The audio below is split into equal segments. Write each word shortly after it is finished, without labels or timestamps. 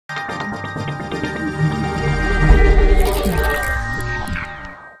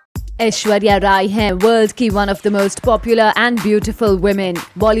ऐश्वर्या राय हैं वर्ल्ड की one of the most popular and beautiful women.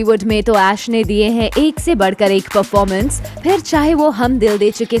 Bollywood में तो ऐश ने दिए हैं एक से बढ़कर एक परफॉर्मेंस, फिर चाहे वो हम दिल दे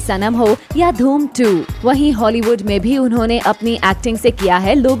चुके सनम हो या धूम 2। वहीं हॉलीवुड में भी उन्होंने अपनी एक्टिंग से किया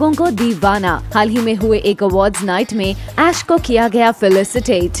है लोगों को दीवाना। हाल ही में हुए एक अवार्ड्स नाइट में ऐश को किया गया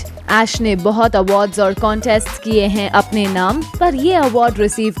फेलिसिटेट। ऐश ने बहुत अवार्ड्स और कॉन्टेस्ट किए हैं अपने नाम, पर ये अवार्ड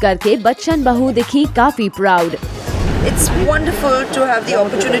रिसीव करके बच्चन बहू दिखी काफी proud. It's wonderful to have the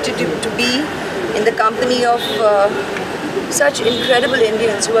opportunity to be in the company of such incredible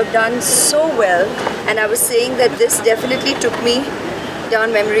Indians who have done so well, and I was saying that this definitely took me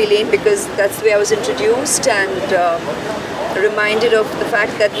down memory lane because that's the way I was introduced and reminded of the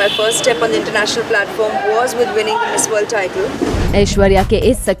fact that my first step on the international platform was with winning the Miss World title. Aishwarya के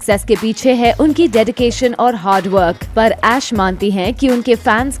इस success के पीछे है उनकी dedication और hard work, पर ऐश मानती हैं कि उनके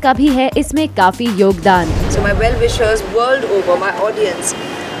फैंस का भी है इसमें काफी योगदान। So my well-wishers world over, my audience,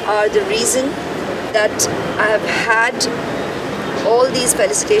 are the reason that I have had all these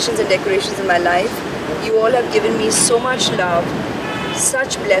felicitations and decorations in my life. You all have given me so much love,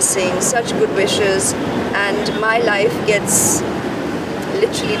 such blessings, such good wishes, and my life gets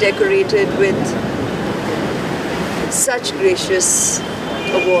literally decorated with such gracious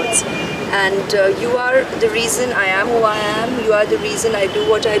awards. And you are the reason I am who I am. You are the reason I do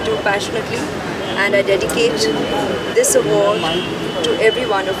what I do passionately, and I dedicate this award to every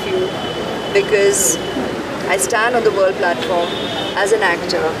one of you because I stand on the world platform as an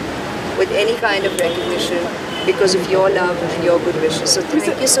actor with any kind of recognition because of your love and your good wishes. So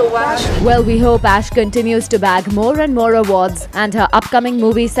thank you so much. Well, we hope Ash continues to bag more and more awards, and her upcoming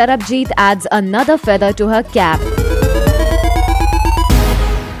movie Sarabjeet adds another feather to her cap.